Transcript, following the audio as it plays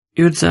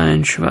Yud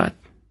Zayin Shevat.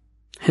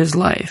 His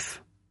Life.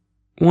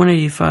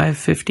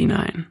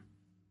 185-59.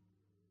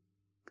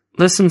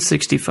 Lesson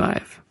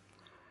 65.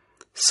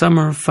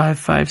 Summer of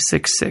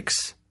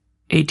 5566,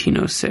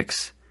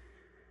 1806.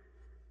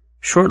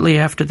 Shortly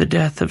after the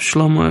death of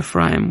Shlomo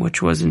Ephraim,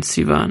 which was in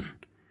Sivan.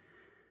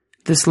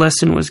 This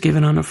lesson was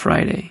given on a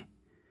Friday.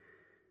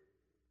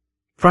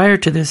 Prior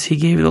to this, he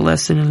gave the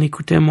lesson in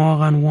Likutei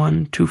Moharan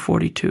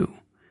 1-242.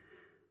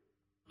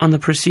 On the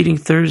preceding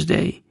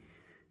Thursday,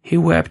 he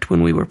wept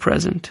when we were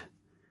present.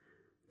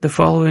 The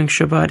following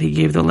Shabbat, he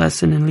gave the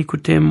lesson in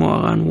Likutei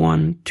Moharan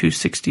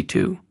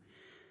 1-262.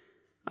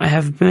 I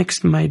have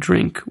mixed my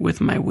drink with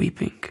my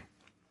weeping.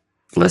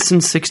 Lesson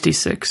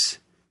 66.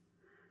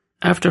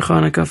 After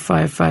Hanukkah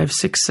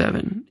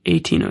 5567,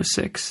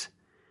 1806.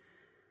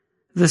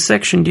 The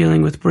section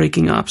dealing with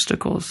breaking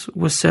obstacles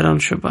was said on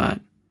Shabbat,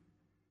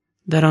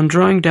 that on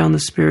drawing down the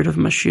spirit of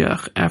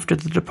Mashiach after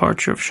the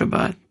departure of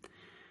Shabbat,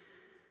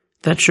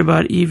 that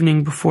Shabbat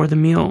evening before the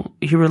meal,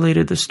 he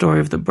related the story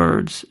of the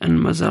birds and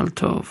Mazal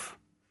Tov.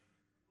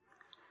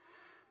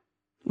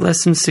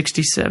 Lesson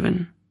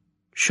 67,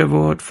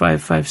 Shavuot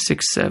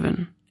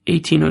 5567,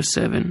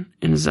 1807,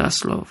 in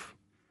Zaslov.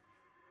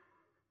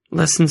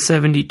 Lesson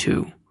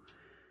 72,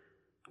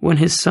 when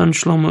his son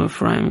Shlomo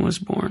Ephraim was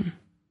born.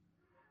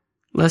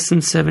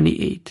 Lesson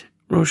 78,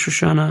 Rosh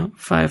Hashanah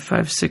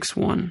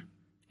 5561,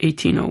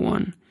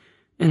 1801,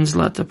 in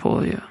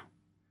Zlatopolia.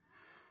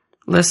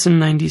 Lesson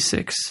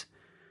 96,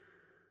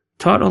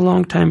 taught a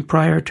long time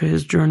prior to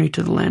his journey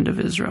to the land of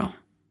Israel.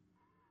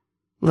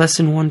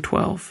 Lesson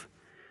 112,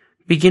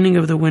 beginning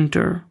of the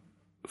winter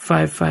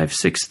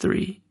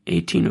 5563,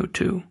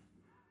 1802.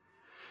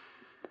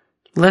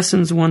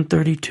 Lessons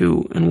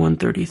 132 and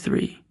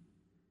 133,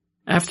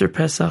 after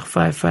Pesach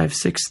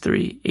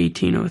 5563,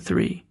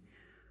 1803,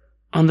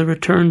 on the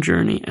return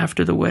journey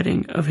after the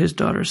wedding of his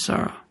daughter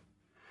Sarah.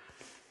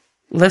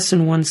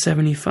 Lesson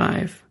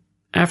 175,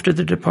 after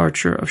the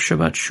departure of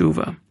Shabbat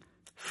Shuvah,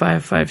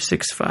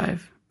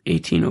 5565,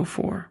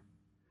 1804.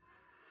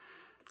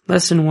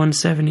 Lesson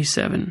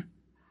 177,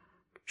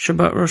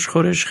 Shabbat Rosh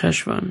Chodesh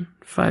Cheshvan,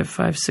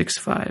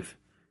 5565,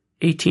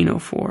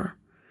 1804.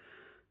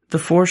 The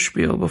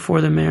Vorspiel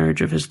before the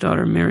marriage of his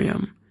daughter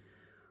Miriam,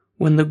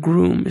 when the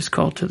groom is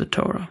called to the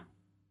Torah.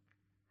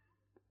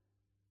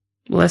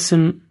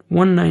 Lesson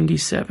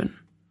 197,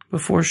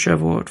 before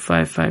Shavuot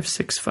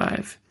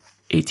 5565,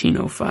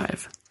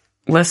 1805.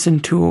 Lesson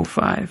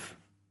 205,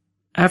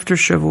 after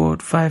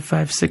Shavuot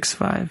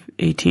 5565,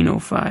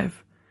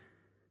 1805.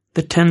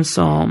 The 10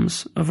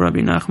 Psalms of Rabbi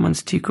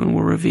Nachman's Tikkun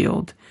were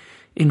revealed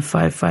in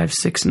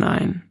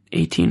 5569,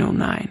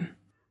 1809.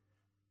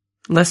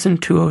 Lesson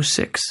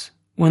 206,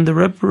 when the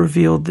Rebbe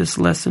revealed this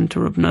lesson to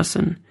Reb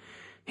Nosson,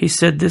 he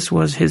said this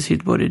was his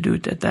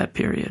Hitbodedut at that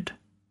period.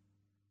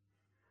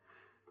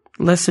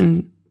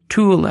 Lesson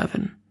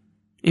 211,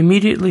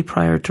 immediately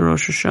prior to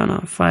Rosh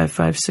Hashanah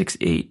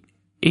 5568,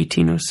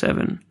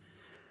 1807.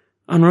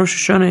 On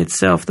Rosh Hashanah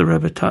itself, the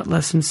Rebbe taught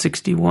Lesson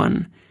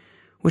 61,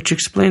 which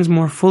explains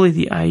more fully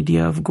the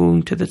idea of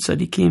going to the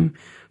tzaddikim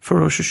for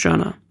Rosh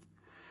Hashanah.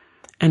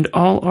 And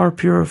all are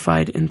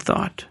purified in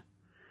thought.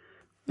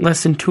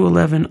 Lesson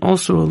 211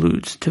 also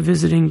alludes to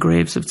visiting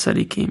graves of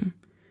tzaddikim,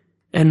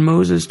 and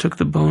Moses took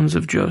the bones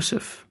of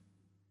Joseph.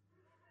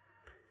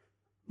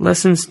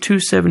 Lessons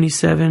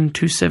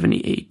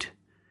 277-278,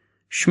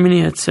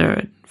 Shmini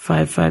Atzeret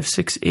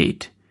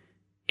 5568,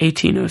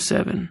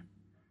 1807.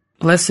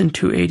 Lesson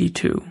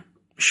 282,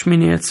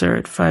 Shmini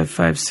Atzeret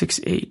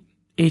 5568,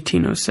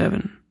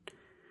 1807.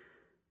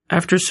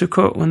 After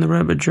Sukkot, when the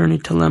Rebbe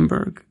journeyed to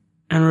Lemberg,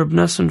 and Reb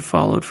Nosson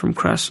followed from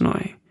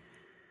Krasnoy,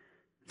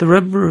 the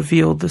Rebbe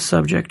revealed the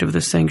subject of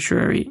the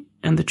sanctuary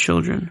and the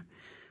children,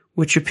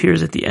 which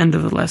appears at the end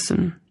of the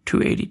lesson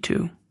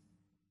 282.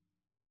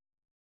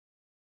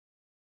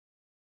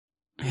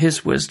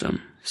 His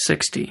wisdom,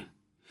 60.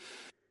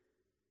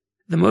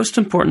 The most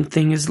important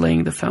thing is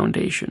laying the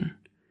foundation.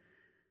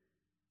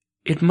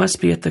 It must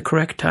be at the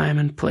correct time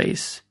and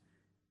place,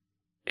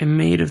 and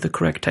made of the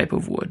correct type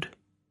of wood.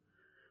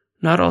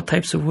 Not all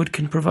types of wood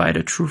can provide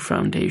a true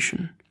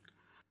foundation,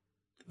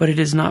 but it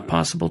is not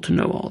possible to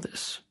know all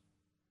this.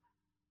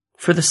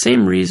 For the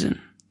same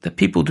reason that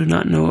people do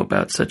not know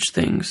about such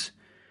things,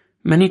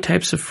 many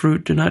types of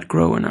fruit do not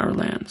grow in our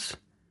lands.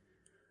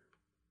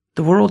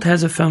 The world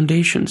has a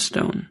foundation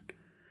stone.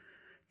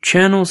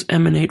 Channels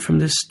emanate from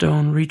this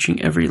stone,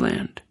 reaching every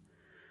land.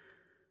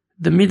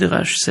 The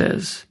Midrash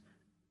says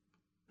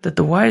that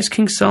the wise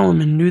King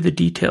Solomon knew the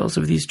details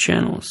of these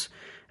channels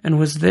and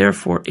was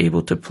therefore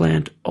able to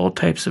plant all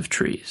types of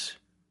trees.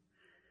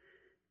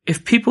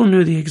 If people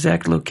knew the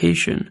exact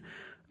location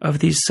of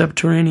these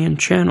subterranean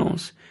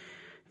channels,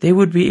 they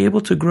would be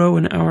able to grow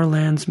in our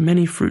lands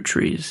many fruit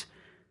trees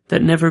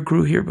that never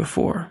grew here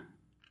before.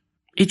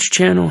 Each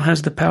channel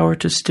has the power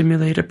to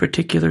stimulate a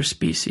particular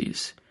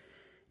species.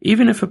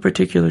 Even if a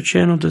particular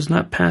channel does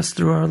not pass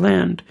through our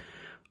land,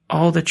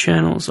 all the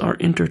channels are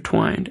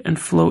intertwined and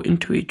flow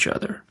into each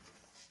other.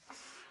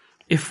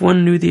 If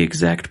one knew the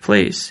exact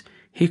place,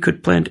 he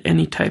could plant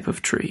any type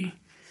of tree.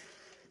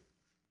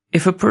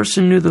 If a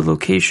person knew the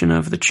location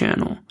of the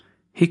channel,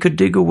 he could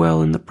dig a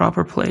well in the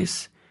proper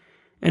place,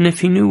 and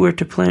if he knew where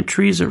to plant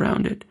trees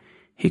around it,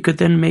 he could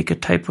then make a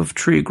type of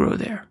tree grow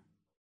there.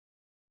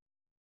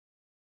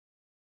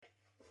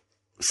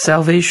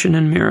 Salvation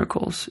and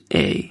miracles.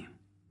 A.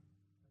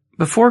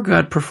 Before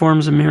God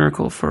performs a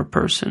miracle for a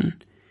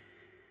person,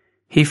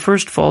 he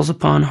first falls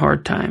upon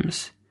hard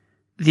times,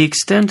 the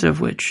extent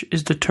of which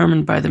is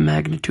determined by the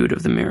magnitude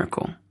of the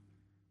miracle.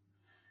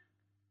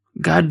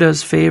 God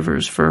does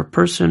favors for a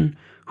person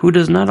who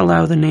does not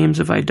allow the names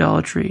of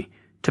idolatry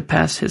to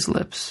pass his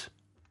lips.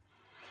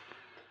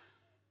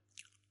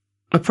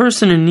 A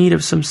person in need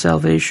of some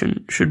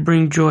salvation should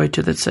bring joy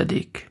to the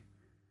tzaddik.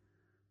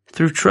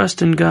 Through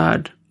trust in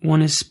God,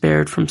 one is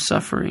spared from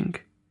suffering.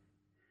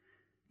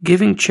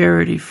 Giving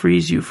charity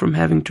frees you from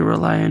having to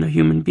rely on a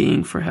human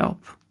being for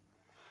help.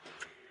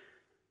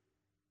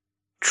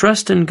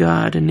 Trust in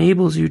God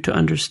enables you to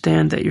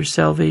understand that your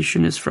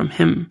salvation is from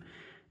Him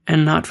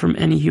and not from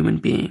any human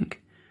being.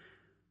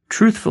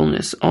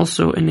 Truthfulness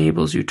also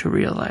enables you to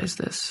realize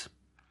this.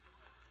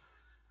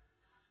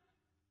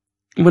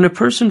 When a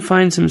person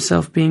finds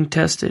himself being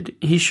tested,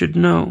 he should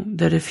know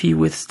that if he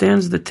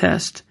withstands the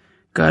test,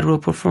 God will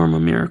perform a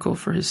miracle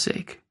for his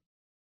sake.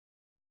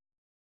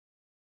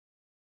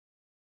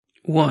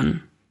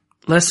 1.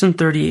 Lesson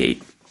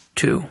 38.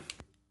 2.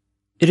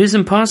 It is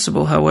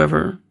impossible,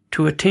 however,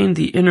 to attain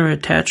the inner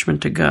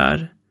attachment to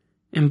God,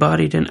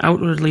 embodied and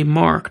outwardly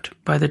marked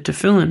by the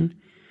tefillin,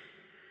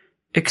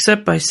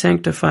 except by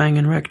sanctifying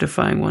and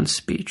rectifying one's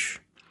speech.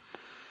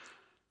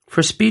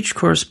 For speech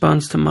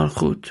corresponds to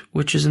malchut,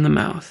 which is in the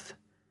mouth,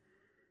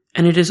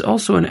 and it is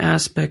also an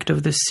aspect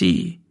of the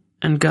sea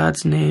and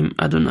God's name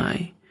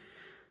Adonai,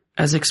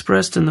 as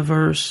expressed in the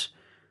verse,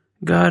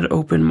 God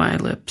open my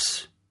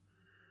lips.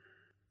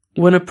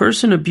 When a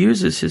person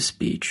abuses his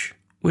speech,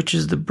 which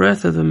is the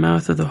breath of the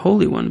mouth of the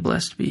Holy One,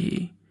 blessed be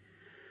He,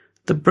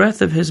 the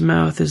breath of his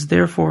mouth is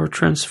therefore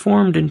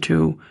transformed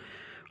into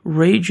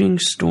raging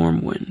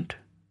storm wind.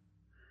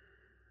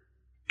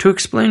 To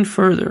explain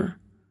further,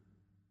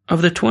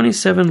 of the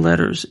 27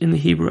 letters in the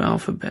Hebrew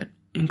alphabet,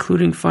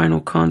 including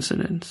final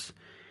consonants,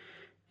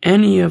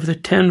 any of the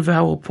 10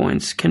 vowel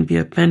points can be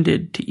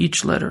appended to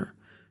each letter,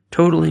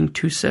 totaling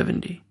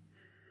 270.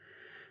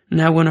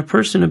 Now, when a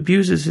person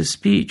abuses his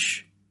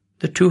speech,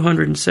 the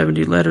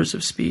 270 letters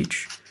of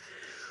speech,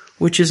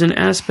 which is an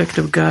aspect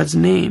of God's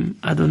name,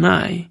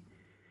 Adonai,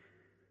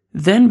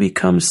 then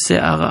becomes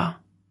se'ara,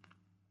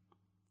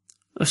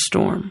 a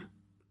storm.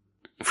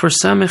 For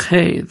Samech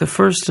He, the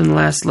first and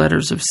last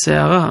letters of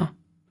se'ara,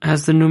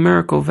 has the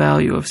numerical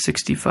value of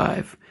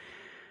 65,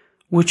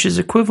 which is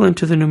equivalent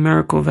to the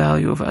numerical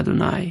value of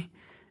Adonai,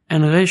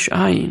 and Resh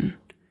Ayin,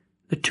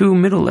 the two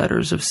middle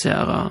letters of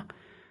se'ara,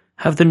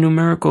 have the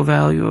numerical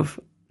value of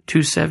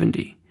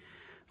 270,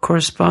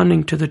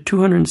 corresponding to the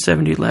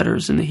 270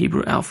 letters in the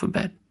Hebrew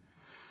alphabet.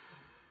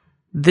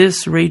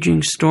 This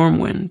raging storm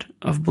wind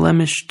of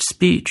blemished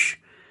speech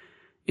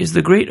is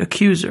the great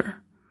accuser.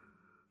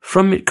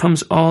 From it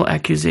comes all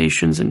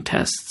accusations and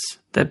tests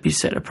that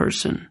beset a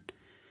person.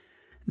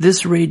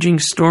 This raging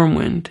storm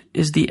wind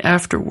is the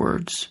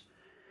afterwords,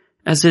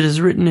 as it is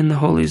written in the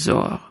Holy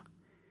Zohar.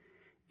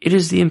 It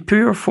is the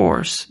impure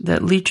force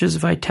that leaches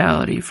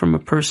vitality from a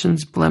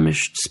person's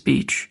blemished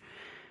speech,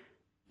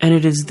 and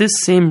it is this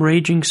same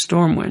raging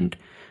storm wind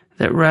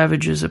that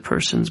ravages a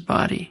person's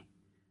body.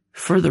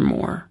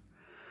 Furthermore,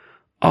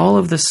 all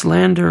of the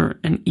slander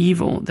and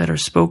evil that are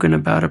spoken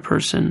about a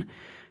person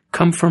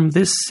come from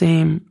this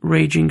same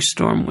raging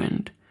storm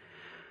wind.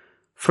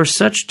 For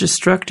such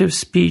destructive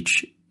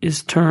speech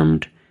is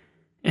termed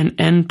an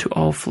end to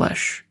all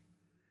flesh,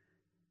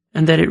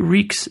 and that it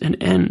wreaks an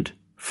end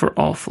for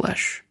all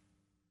flesh.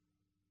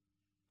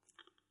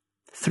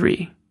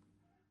 3.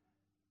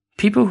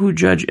 People who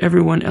judge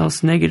everyone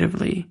else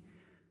negatively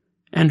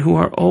and who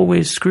are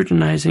always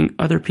scrutinizing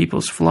other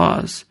people's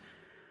flaws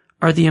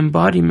are the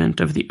embodiment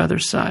of the other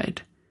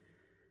side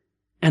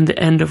and the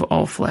end of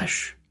all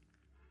flesh.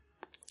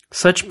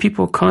 Such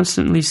people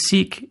constantly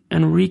seek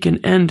and wreak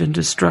an end in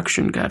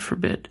destruction, God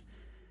forbid,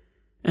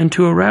 and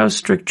to arouse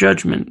strict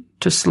judgment,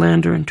 to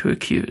slander and to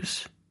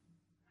accuse.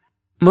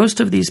 Most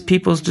of these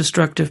people's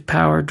destructive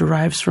power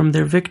derives from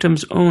their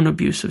victims' own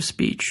abuse of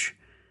speech,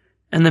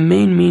 and the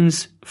main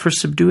means for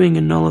subduing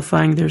and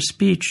nullifying their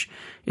speech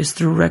is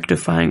through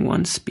rectifying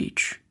one's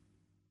speech.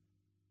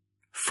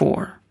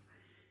 4.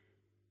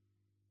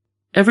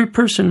 Every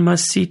person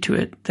must see to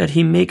it that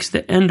he makes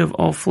the end of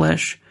all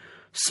flesh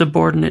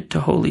subordinate to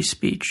holy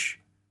speech.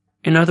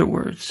 In other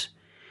words,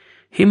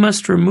 he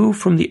must remove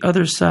from the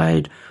other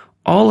side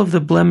all of the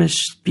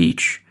blemished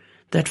speech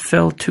that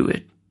fell to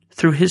it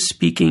through his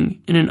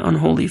speaking in an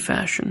unholy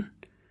fashion.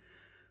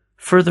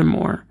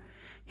 Furthermore,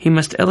 he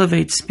must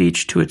elevate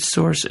speech to its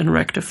source and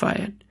rectify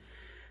it.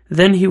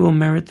 Then he will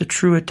merit the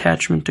true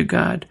attachment to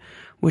God,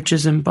 which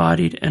is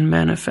embodied and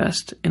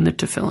manifest in the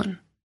tefillin.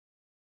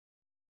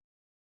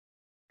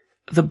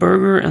 The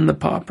burgher and the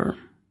pauper.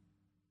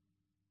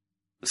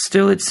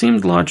 Still, it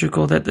seemed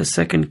logical that the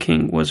second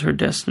king was her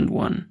destined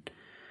one,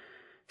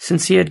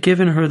 since he had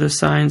given her the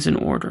signs in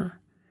order.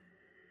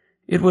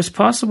 It was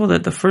possible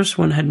that the first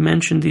one had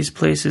mentioned these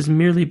places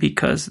merely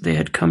because they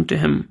had come to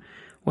him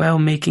while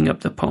making up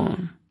the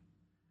poem.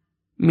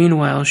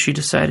 Meanwhile, she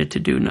decided to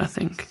do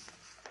nothing.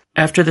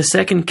 After the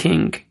second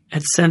king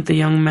had sent the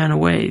young man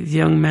away, the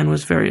young man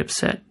was very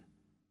upset.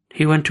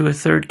 He went to a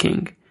third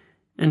king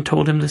and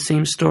told him the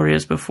same story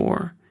as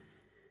before,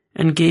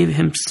 and gave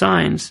him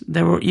signs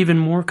that were even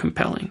more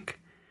compelling.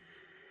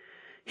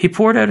 He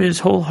poured out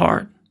his whole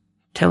heart,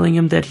 telling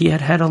him that he had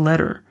had a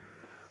letter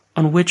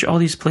on which all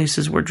these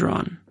places were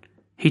drawn.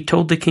 He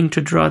told the king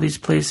to draw these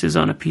places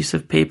on a piece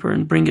of paper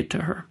and bring it to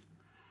her.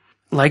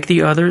 Like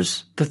the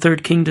others, the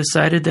third king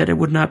decided that it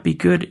would not be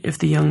good if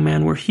the young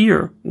man were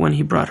here when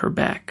he brought her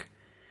back.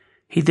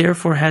 He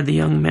therefore had the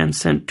young man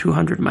sent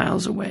 200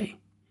 miles away.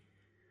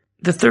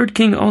 The third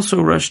king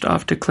also rushed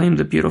off to claim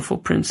the beautiful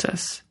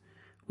princess.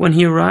 When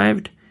he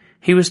arrived,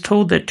 he was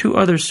told that 2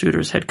 other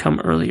suitors had come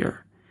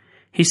earlier.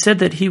 He said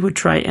that he would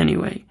try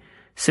anyway,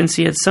 since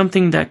he had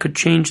something that could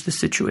change the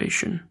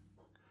situation.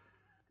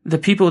 The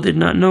people did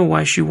not know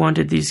why she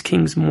wanted these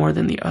kings more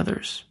than the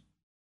others.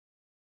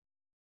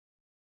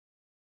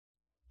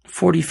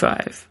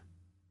 45.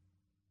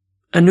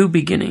 A new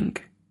beginning.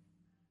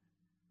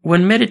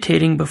 When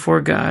meditating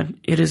before God,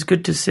 it is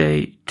good to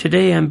say,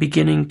 "Today I'm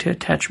beginning to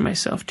attach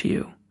myself to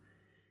you."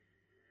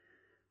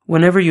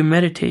 Whenever you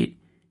meditate,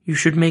 you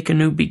should make a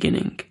new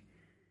beginning.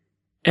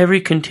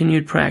 Every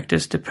continued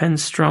practice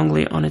depends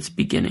strongly on its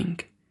beginning.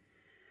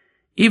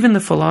 Even the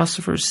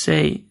philosophers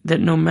say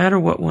that no matter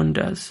what one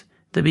does,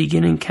 the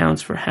beginning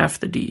counts for half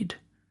the deed.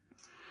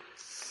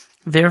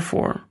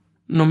 Therefore,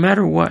 no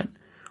matter what,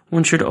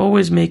 one should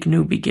always make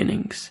new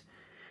beginnings.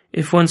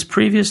 If one's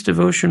previous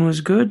devotion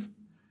was good,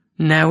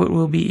 now it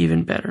will be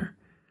even better.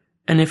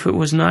 And if it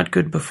was not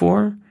good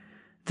before,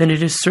 then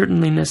it is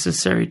certainly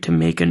necessary to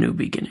make a new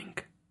beginning.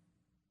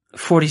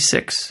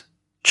 46.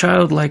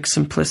 Childlike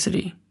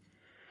simplicity.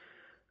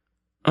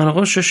 On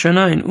Rosh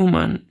Hashanah in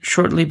Uman,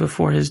 shortly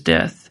before his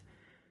death,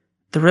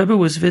 the Rebbe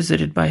was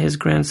visited by his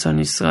grandson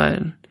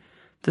Israel,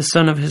 the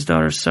son of his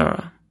daughter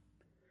Sarah.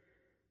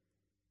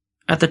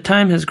 At the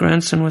time, his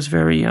grandson was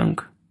very young,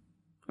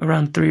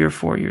 around 3 or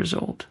 4 years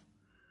old.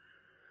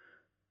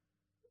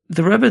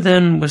 The Rebbe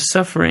then was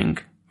suffering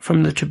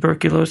from the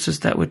tuberculosis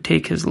that would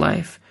take his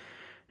life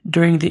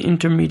during the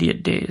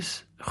intermediate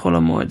days, Chol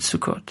HaMoed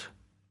Sukkot.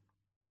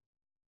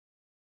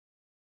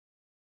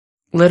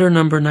 Letter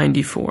number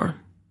 94.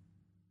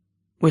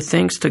 With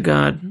thanks to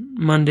God,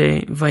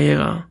 Monday,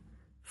 Vayera,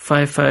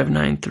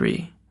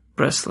 5593,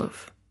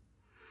 Breslov.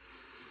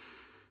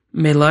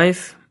 May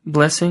life,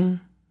 blessing,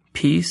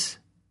 peace,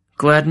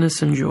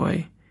 gladness, and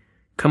joy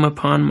come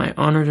upon my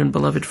honored and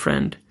beloved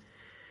friend,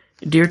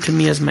 dear to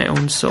me as my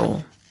own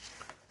soul,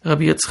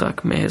 Rabbi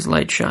Yitzchak, may his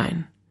light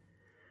shine.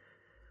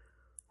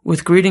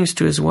 With greetings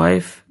to his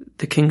wife,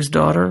 the king's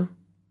daughter,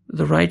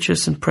 the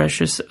righteous and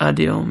precious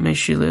Adil, may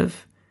she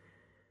live,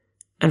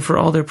 and for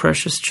all their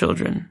precious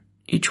children,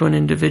 each one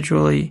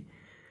individually,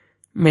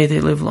 may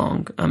they live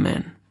long.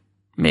 Amen.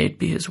 May it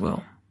be his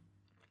will.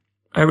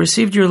 I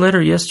received your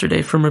letter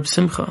yesterday from Reb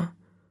Simcha,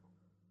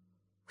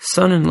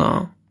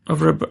 son-in-law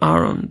of Reb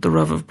Aaron, the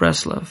Rav of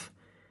Breslov,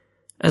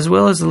 as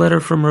well as a letter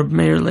from Reb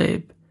Meir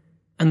Leib,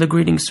 and the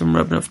greetings from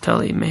Reb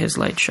Naftali, may his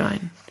light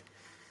shine.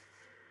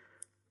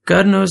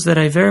 God knows that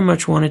I very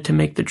much wanted to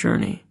make the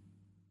journey,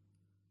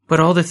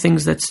 but all the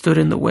things that stood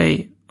in the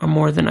way are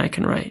more than I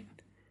can write.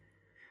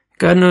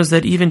 God knows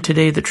that even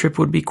today the trip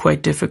would be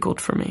quite difficult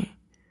for me.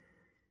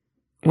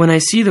 When I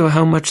see, though,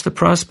 how much the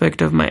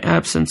prospect of my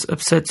absence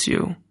upsets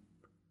you,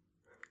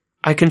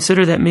 I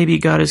consider that maybe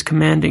God is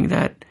commanding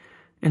that,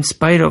 in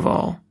spite of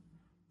all,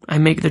 I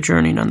make the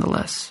journey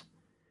nonetheless.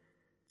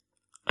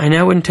 I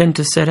now intend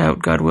to set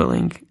out, God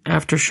willing,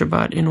 after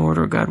Shabbat in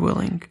order, God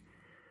willing,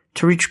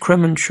 to reach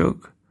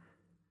Kremenchug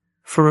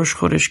for Rosh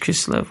Chodesh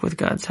Kislev with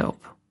God's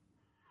help.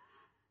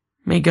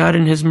 May God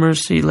in His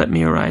mercy let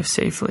me arrive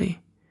safely.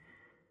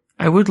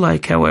 I would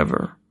like,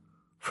 however,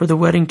 for the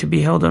wedding to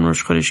be held on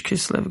Rosh Chodesh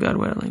Kislev, God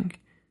willing,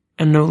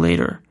 and no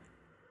later,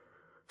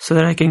 so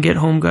that I can get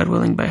home, God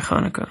willing, by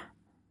Hanukkah.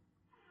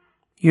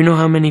 You know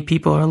how many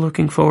people are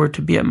looking forward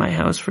to be at my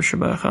house for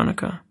Shabbat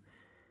Hanukkah.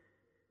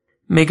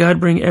 May God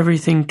bring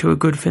everything to a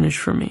good finish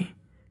for me,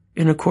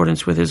 in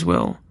accordance with His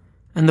will,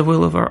 and the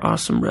will of our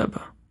awesome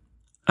Rebbe.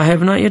 I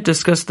have not yet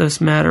discussed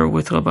this matter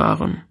with Reb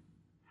Aaron,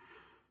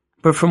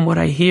 but from what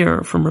I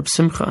hear from Reb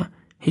Simcha,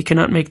 he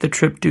cannot make the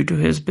trip due to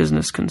his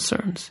business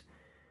concerns.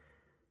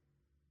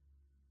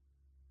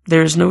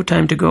 There is no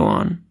time to go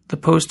on. The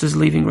post is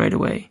leaving right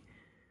away.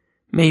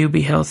 May you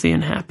be healthy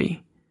and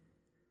happy.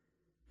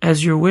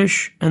 As your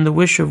wish and the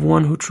wish of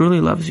one who truly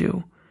loves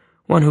you,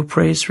 one who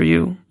prays for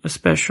you,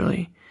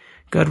 especially,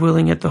 God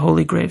willing at the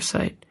holy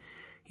gravesite,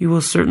 you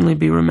will certainly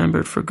be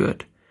remembered for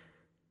good.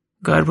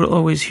 God will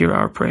always hear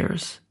our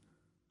prayers.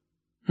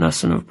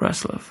 Nassan of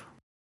Breslov.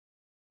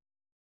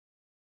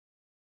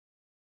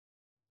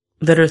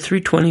 Letter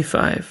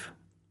 325.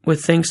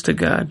 With thanks to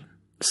God,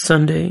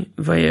 Sunday,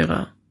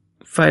 Vayera,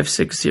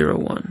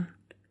 5601.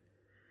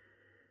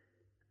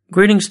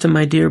 Greetings to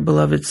my dear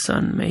beloved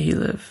son, may he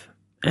live,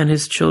 and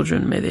his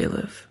children may they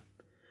live.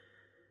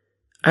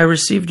 I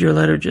received your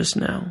letter just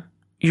now.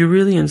 You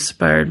really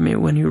inspired me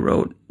when you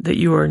wrote that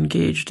you are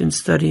engaged in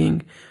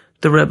studying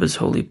the Rebbe's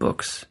holy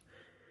books.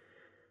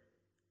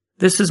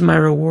 This is my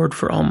reward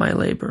for all my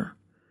labor.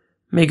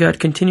 May God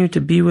continue to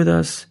be with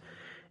us,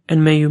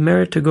 and may you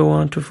merit to go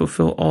on to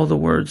fulfill all the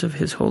words of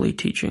his holy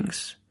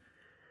teachings.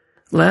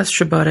 Last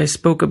Shabbat I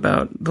spoke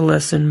about the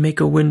lesson,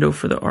 Make a Window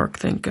for the Ark,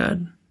 thank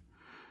God.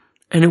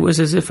 And it was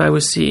as if I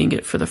was seeing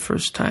it for the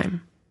first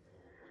time.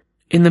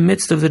 In the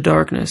midst of the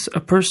darkness, a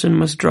person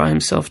must draw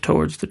himself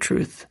towards the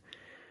truth.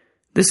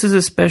 This is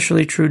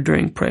especially true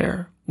during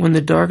prayer. When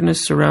the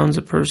darkness surrounds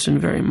a person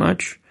very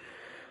much,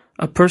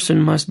 a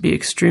person must be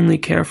extremely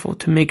careful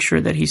to make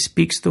sure that he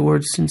speaks the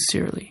words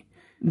sincerely.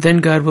 Then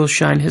God will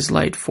shine his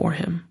light for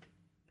him.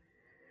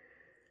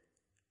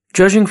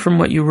 Judging from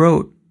what you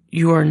wrote,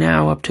 you are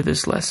now up to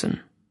this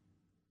lesson.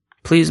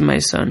 Please, my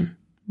son,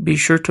 be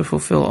sure to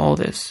fulfill all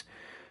this,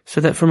 so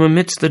that from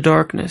amidst the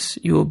darkness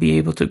you will be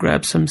able to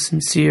grab some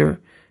sincere,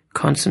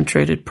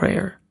 concentrated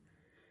prayer.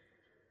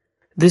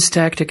 This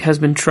tactic has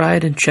been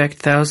tried and checked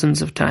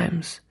thousands of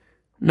times.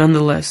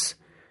 Nonetheless,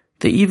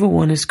 the evil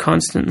one is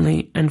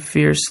constantly and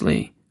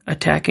fiercely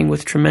attacking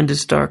with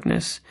tremendous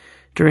darkness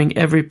during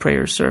every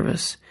prayer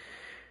service,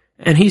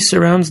 and he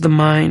surrounds the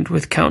mind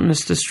with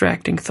countless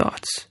distracting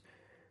thoughts.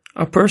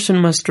 A person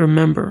must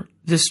remember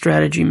this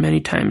strategy many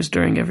times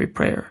during every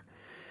prayer,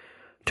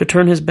 to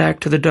turn his back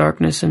to the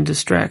darkness and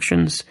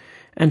distractions,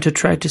 and to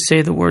try to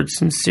say the words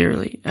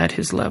sincerely at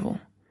his level.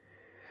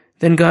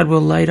 Then God will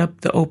light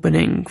up the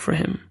opening for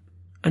him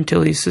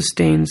until he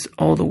sustains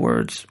all the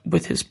words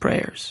with his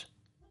prayers.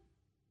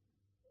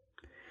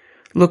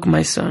 Look,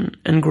 my son,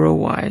 and grow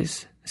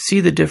wise. See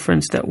the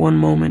difference that one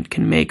moment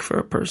can make for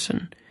a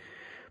person.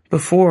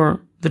 Before,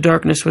 the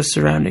darkness was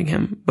surrounding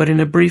him, but in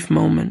a brief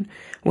moment,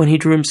 when he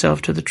drew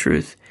himself to the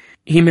truth,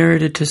 he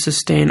merited to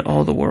sustain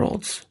all the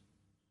worlds.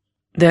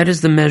 That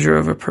is the measure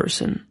of a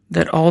person,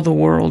 that all the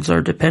worlds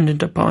are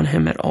dependent upon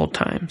him at all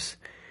times.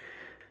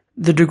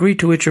 The degree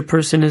to which a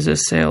person is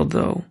assailed,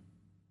 though,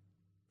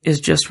 is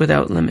just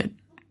without limit.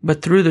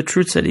 But through the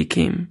true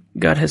tzaddikim,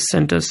 God has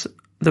sent us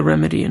the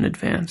remedy in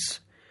advance.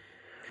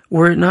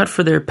 Were it not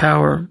for their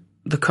power,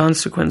 the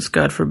consequence,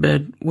 God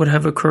forbid, would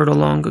have occurred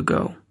long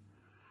ago.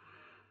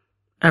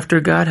 After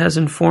God has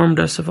informed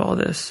us of all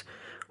this,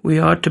 we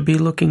ought to be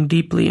looking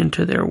deeply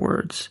into their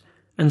words,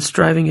 and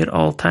striving at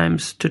all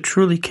times to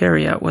truly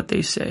carry out what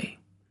they say.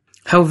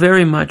 How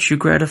very much you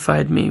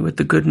gratified me with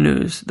the good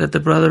news that the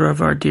brother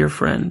of our dear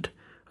friend,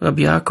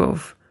 Rabbi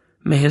Yaakov,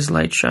 may his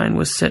light shine,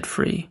 was set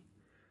free.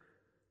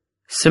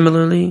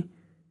 Similarly,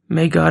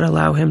 may God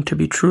allow him to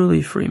be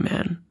truly free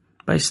man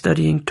by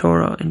studying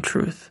Torah in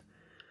truth.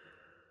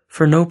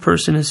 For no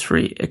person is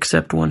free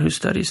except one who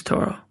studies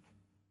Torah.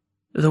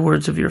 The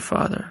words of your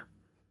father,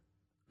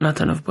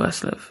 Natan of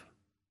Breslev.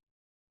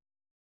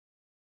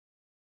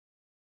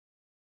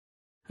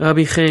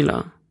 Rabbi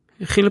Chela,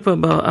 Chilpa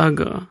bar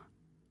Agra,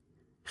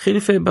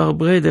 Chilfe bar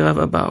Bre de Rav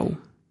Abau,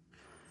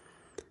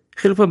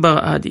 Chilpa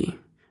bar Adi,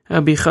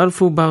 Rabbi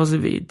Chalfu bar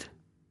Zvid,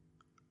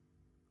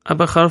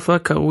 Abba Chalfa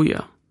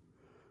Karuya,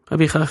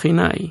 Rabbi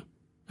Chachinai,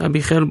 Rabbi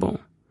Chelbo,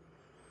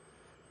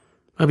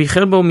 Rabbi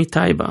Chelbo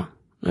Mitaiba,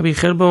 Rabbi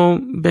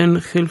Chelbo ben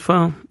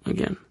Chilfa,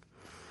 again,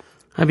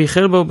 Rabbi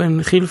Chelbo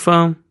ben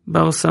Chilfa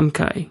bar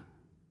Samkai,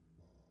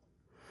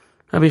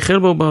 Rabbi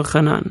Chelbo bar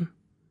Chanan,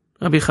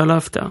 Rabbi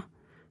Chalafta,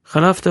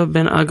 Chalafta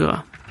ben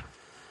Agra,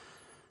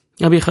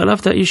 Rabbi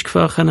Chalafta ish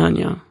Kfar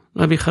Chananya,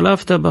 Rabbi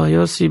Chalafta bar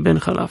Yossi ben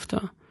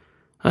Chalafta,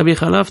 Rabbi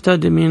Chalafta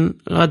de min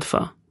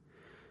Radfa,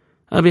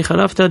 Rabbi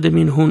Chalafta de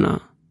min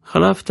Huna,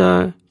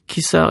 Chalafta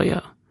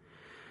Kisaria,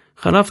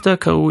 Chalafta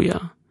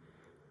Karuya,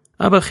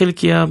 Abba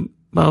Chilkia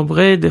bar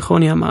Bre de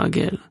Chonia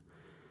Maagel,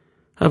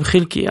 Rabbi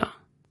Chilkia,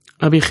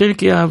 Rabbi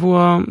Chilkia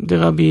avua de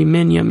Rabbi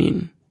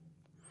Menyamin,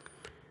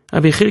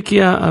 Rabbi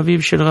Chilkia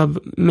aviv shel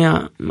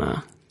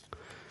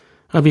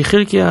Rabbi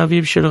Chilkia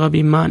aviv shel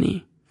Rabbi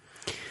Mani,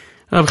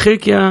 Rabbi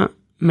Chilkia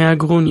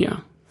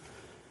me'Agrunia,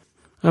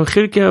 Rabbi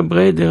Chilkia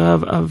bre de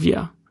Rav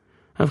Avia,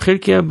 Rabbi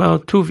Chilkia bar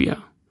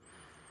Tuvia,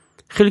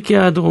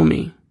 Chilkia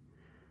Adrumi,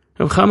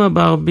 Rabbi Chama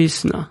bar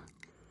Bisna,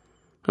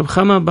 Rabbi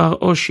Chama bar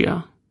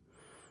Oshia,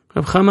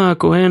 Rabbi Chama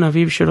HaKohen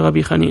aviv shel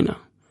Rabbi Chanina,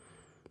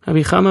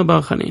 Rabbi Chama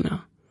bar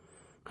Chanina,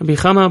 Rabbi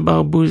Chama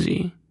bar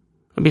Buzi,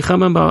 Rabbi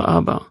Chama bar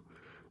Abba,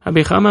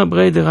 Rabbi Chama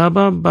bre de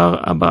Rabba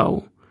bar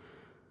Abau,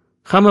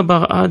 Chama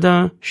bar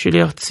Ada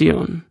Sheliach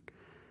Tzion,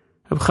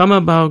 Rabbi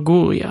Chama bar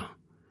Guria,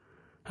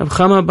 Rabbi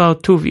Chama bar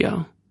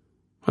Tuvia,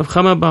 Rabbi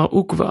Chama bar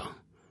Ukva,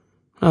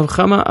 Rabbi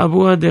Chama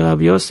Abua de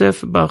Rabbi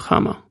Yosef bar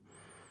Chama,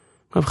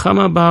 Rabbi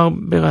Chama bar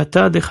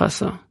Berata de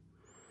Chasa,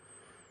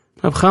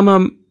 Rabbi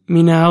Chama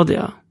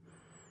Minaardea,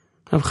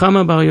 Rabbi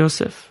Chama bar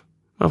Yosef,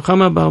 Rabbi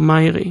Chama bar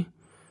Mairi,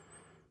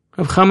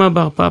 Rabbi Chama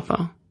bar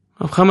Papa,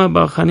 Rabbi Chama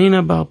bar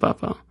Chanina bar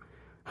Papa,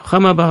 Rabbi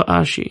Chama bar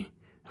Ashi,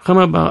 Rabbi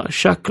Chama bar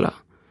Shakla,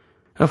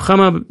 Rabbi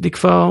Chama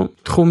דכפר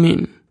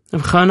תחומין,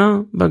 רב חנה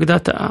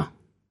בגדת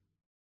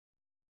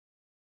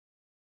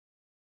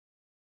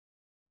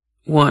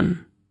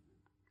 1.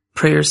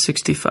 Prayer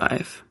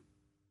 65.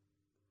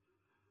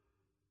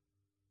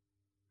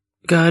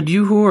 God,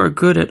 you who are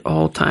good at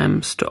all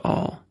times to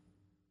all,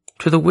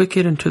 to the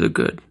wicked and to the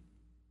good,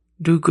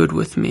 do good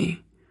with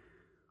me,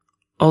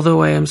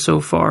 although I am so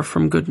far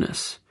from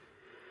goodness,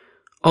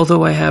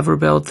 although I have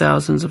rebelled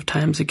thousands of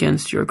times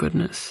against your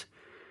goodness,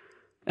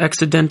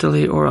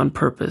 accidentally or on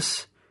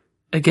purpose,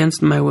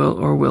 against my will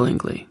or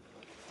willingly.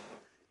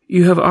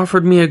 You have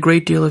offered me a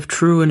great deal of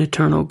true and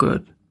eternal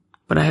good,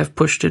 but I have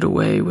pushed it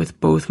away with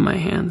both my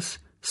hands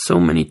so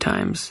many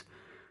times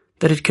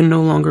that it can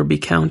no longer be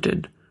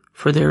counted,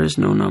 for there is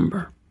no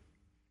number.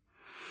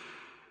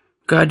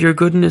 God, your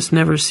goodness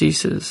never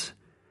ceases.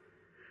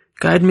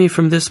 Guide me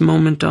from this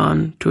moment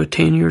on to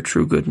attain your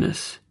true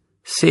goodness.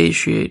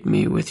 Satiate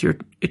me with your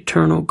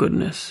eternal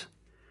goodness.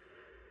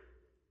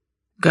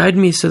 Guide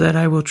me so that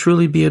I will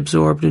truly be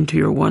absorbed into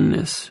your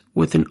oneness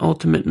with an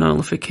ultimate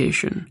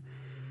nullification,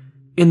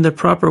 in the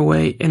proper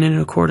way and in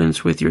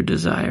accordance with your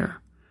desire,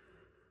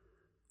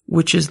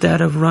 which is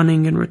that of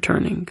running and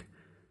returning,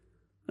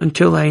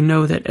 until I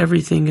know that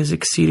everything is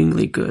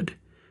exceedingly good,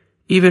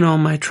 even all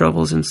my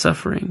troubles and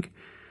suffering,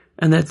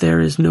 and that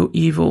there is no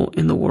evil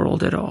in the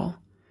world at all.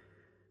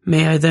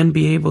 May I then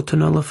be able to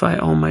nullify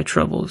all my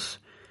troubles,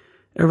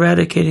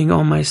 eradicating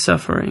all my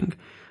suffering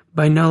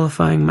by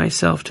nullifying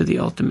myself to the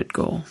ultimate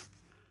goal.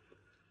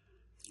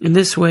 In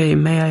this way,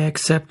 may I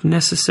accept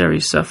necessary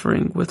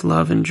suffering with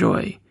love and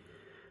joy,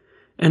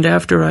 and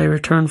after I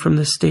return from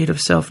the state of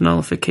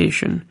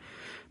self-nullification,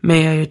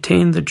 may I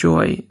attain the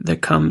joy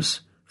that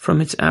comes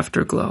from its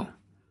afterglow.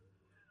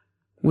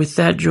 With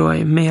that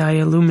joy, may I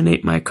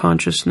illuminate my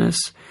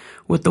consciousness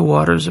with the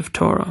waters of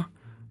Torah,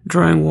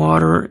 drawing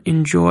water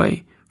in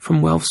joy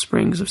from well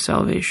springs of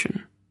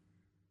salvation.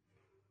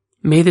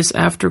 May this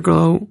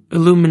afterglow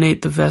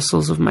illuminate the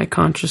vessels of my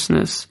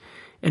consciousness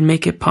and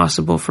make it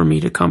possible for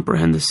me to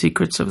comprehend the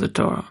secrets of the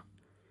Torah.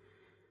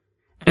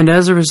 And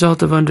as a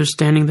result of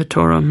understanding the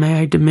Torah, may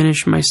I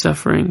diminish my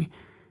suffering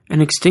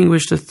and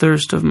extinguish the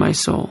thirst of my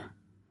soul.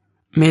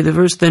 May the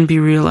verse then be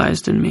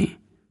realized in me.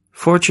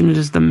 Fortunate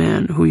is the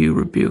man who you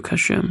rebuke,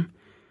 Hashem,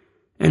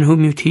 and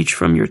whom you teach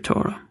from your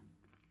Torah.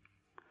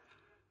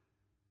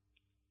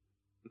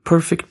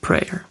 Perfect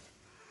prayer.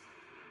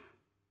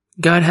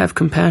 God, have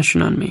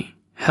compassion on me.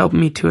 Help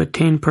me to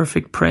attain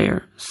perfect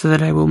prayer so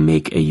that I will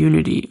make a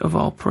unity of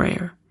all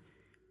prayer.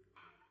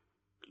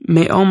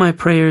 May all my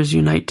prayers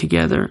unite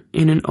together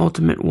in an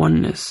ultimate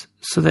oneness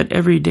so that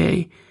every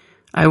day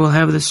I will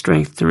have the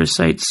strength to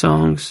recite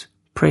songs,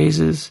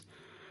 praises,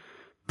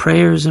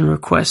 prayers, and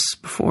requests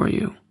before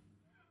you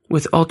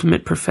with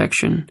ultimate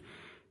perfection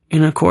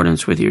in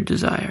accordance with your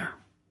desire.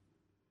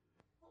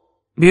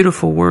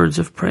 Beautiful words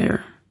of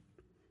prayer.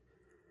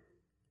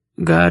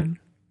 God,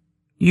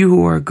 you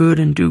who are good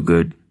and do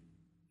good,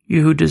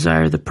 you who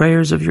desire the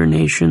prayers of your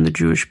nation, the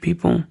Jewish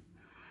people,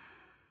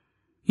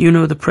 you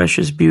know the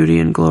precious beauty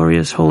and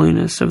glorious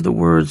holiness of the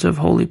words of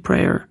holy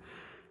prayer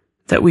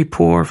that we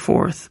pour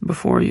forth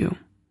before you.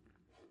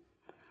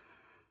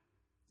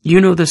 You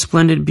know the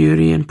splendid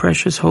beauty and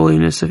precious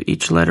holiness of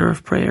each letter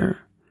of prayer.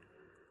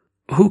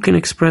 Who can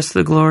express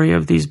the glory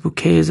of these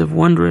bouquets of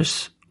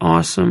wondrous,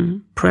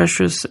 awesome,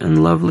 precious,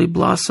 and lovely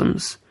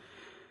blossoms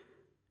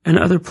and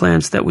other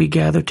plants that we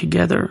gather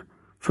together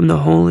from the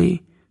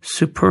holy,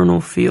 supernal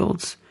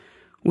fields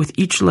with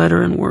each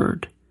letter and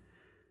word,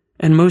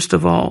 and most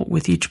of all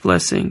with each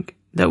blessing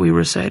that we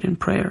recite in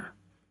prayer?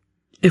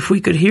 If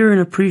we could hear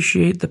and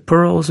appreciate the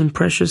pearls and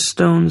precious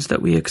stones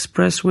that we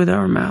express with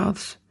our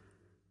mouths,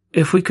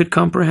 if we could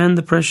comprehend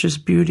the precious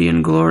beauty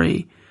and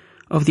glory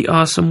of the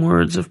awesome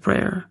words of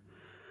prayer,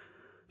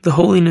 the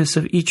holiness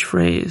of each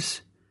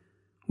phrase,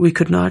 we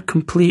could not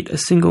complete a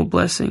single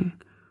blessing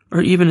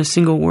or even a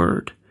single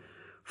word,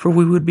 for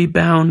we would be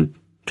bound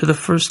to the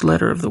first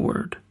letter of the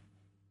word.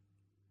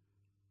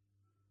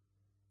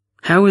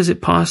 How is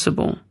it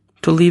possible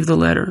to leave the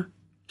letter,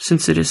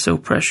 since it is so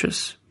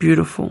precious,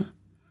 beautiful,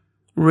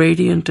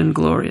 radiant, and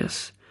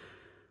glorious,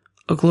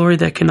 a glory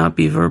that cannot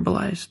be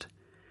verbalized,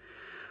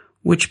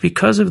 which,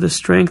 because of the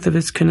strength of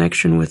its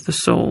connection with the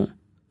soul,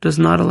 does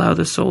not allow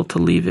the soul to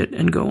leave it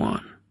and go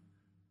on?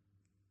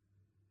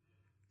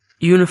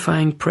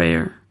 Unifying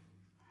prayer.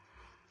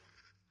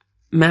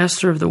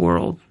 Master of the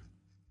world,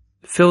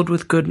 filled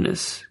with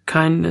goodness,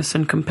 kindness,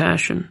 and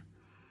compassion,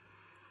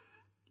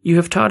 you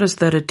have taught us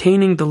that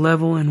attaining the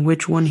level in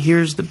which one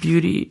hears the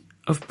beauty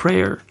of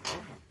prayer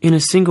in a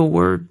single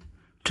word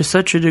to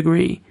such a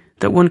degree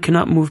that one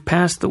cannot move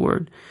past the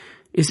word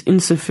is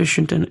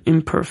insufficient and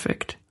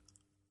imperfect.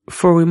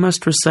 For we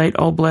must recite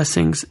all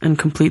blessings and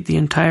complete the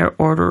entire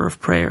order of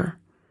prayer,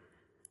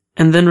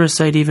 and then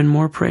recite even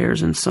more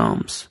prayers and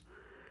psalms.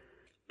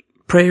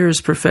 Prayer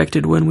is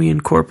perfected when we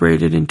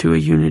incorporate it into a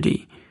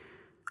unity,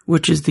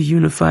 which is the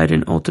unified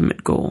and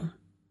ultimate goal.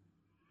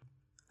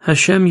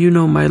 Hashem, you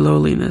know my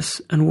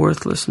lowliness and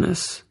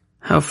worthlessness,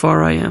 how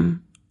far I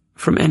am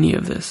from any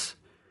of this.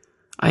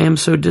 I am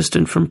so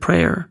distant from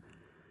prayer,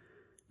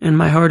 and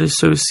my heart is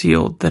so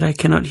sealed that I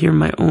cannot hear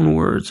my own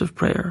words of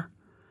prayer.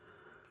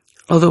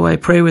 Although I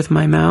pray with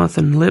my mouth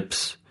and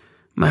lips,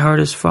 My heart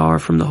is far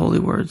from the holy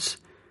words,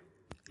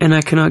 and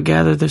I cannot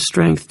gather the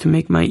strength to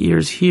make my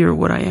ears hear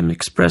what I am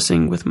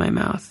expressing with my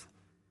mouth.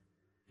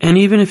 And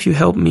even if you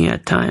help me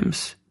at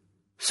times,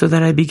 so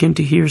that I begin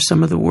to hear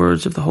some of the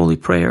words of the holy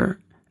prayer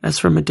as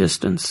from a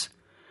distance,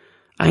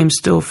 I am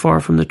still far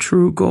from the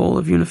true goal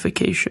of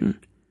unification.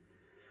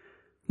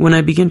 When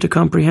I begin to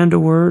comprehend a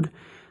word,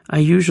 I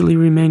usually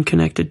remain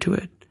connected to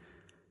it,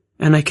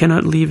 and I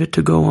cannot leave it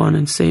to go on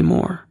and say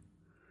more.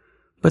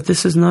 But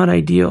this is not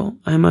ideal.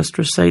 I must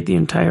recite the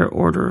entire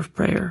order of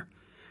prayer,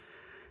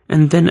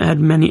 and then add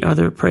many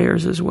other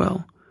prayers as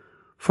well,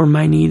 for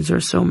my needs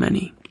are so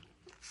many.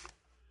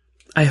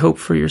 I hope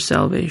for your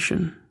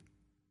salvation.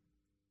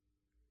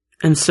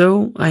 And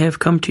so I have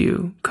come to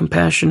you,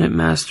 compassionate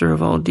Master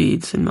of all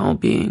deeds and all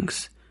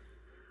beings,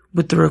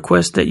 with the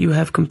request that you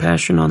have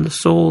compassion on the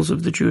souls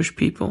of the Jewish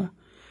people,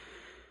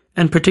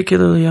 and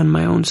particularly on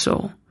my own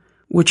soul,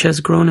 which has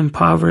grown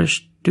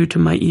impoverished due to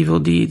my evil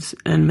deeds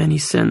and many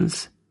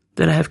sins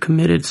that I have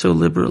committed so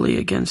liberally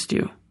against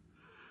you.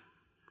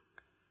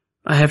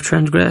 I have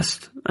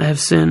transgressed, I have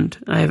sinned,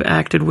 I have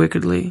acted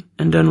wickedly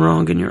and done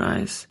wrong in your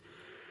eyes.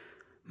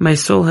 My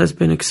soul has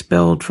been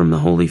expelled from the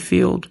holy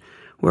field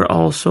where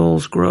all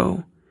souls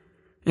grow,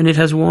 and it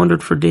has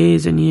wandered for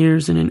days and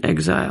years in an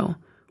exile,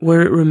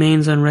 where it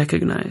remains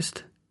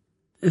unrecognized.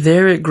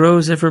 There it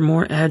grows ever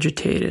more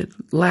agitated,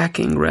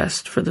 lacking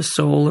rest for the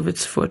sole of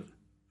its foot.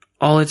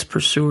 All its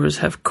pursuers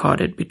have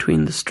caught it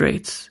between the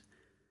straits.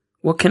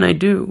 What can I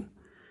do?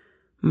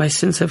 My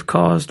sins have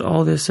caused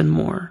all this and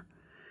more.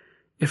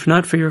 If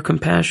not for your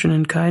compassion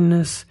and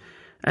kindness,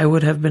 I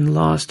would have been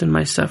lost in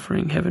my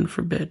suffering, heaven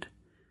forbid.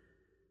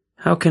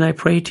 How can I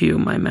pray to you,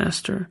 my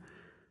Master,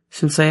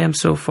 since I am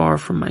so far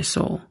from my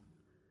soul?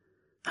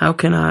 How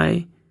can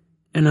I,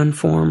 an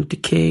unformed,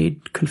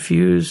 decayed,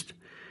 confused,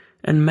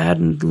 and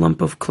maddened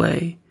lump of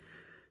clay,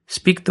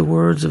 speak the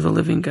words of a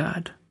living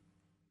God?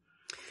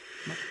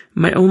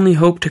 My only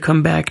hope to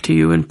come back to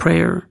you in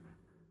prayer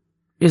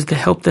is the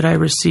help that I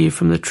receive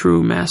from the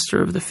true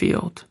Master of the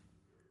field.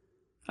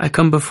 I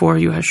come before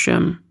you,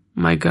 Hashem,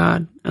 my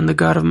God, and the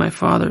God of my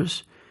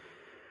fathers,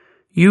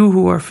 you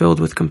who are filled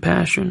with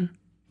compassion,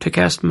 to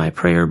cast my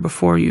prayer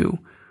before you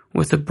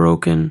with a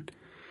broken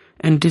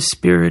and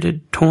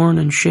dispirited, torn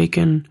and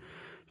shaken,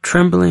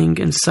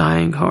 trembling and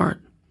sighing heart,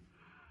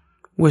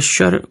 with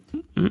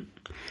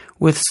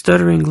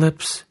stuttering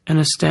lips and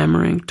a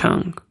stammering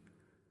tongue.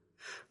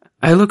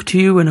 I look to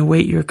you and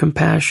await your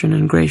compassion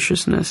and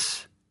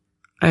graciousness.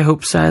 I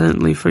hope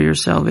silently for your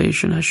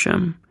salvation,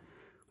 Hashem,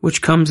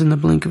 which comes in the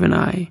blink of an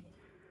eye.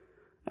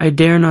 I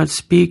dare not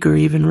speak or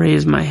even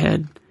raise my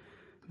head,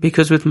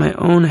 because with my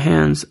own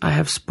hands I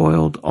have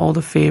spoiled all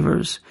the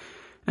favors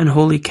and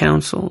holy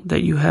counsel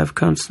that you have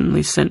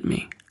constantly sent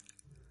me.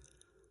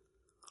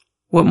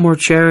 What more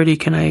charity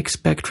can I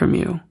expect from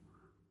you?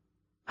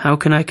 How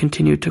can I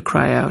continue to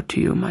cry out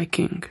to you, my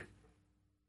King?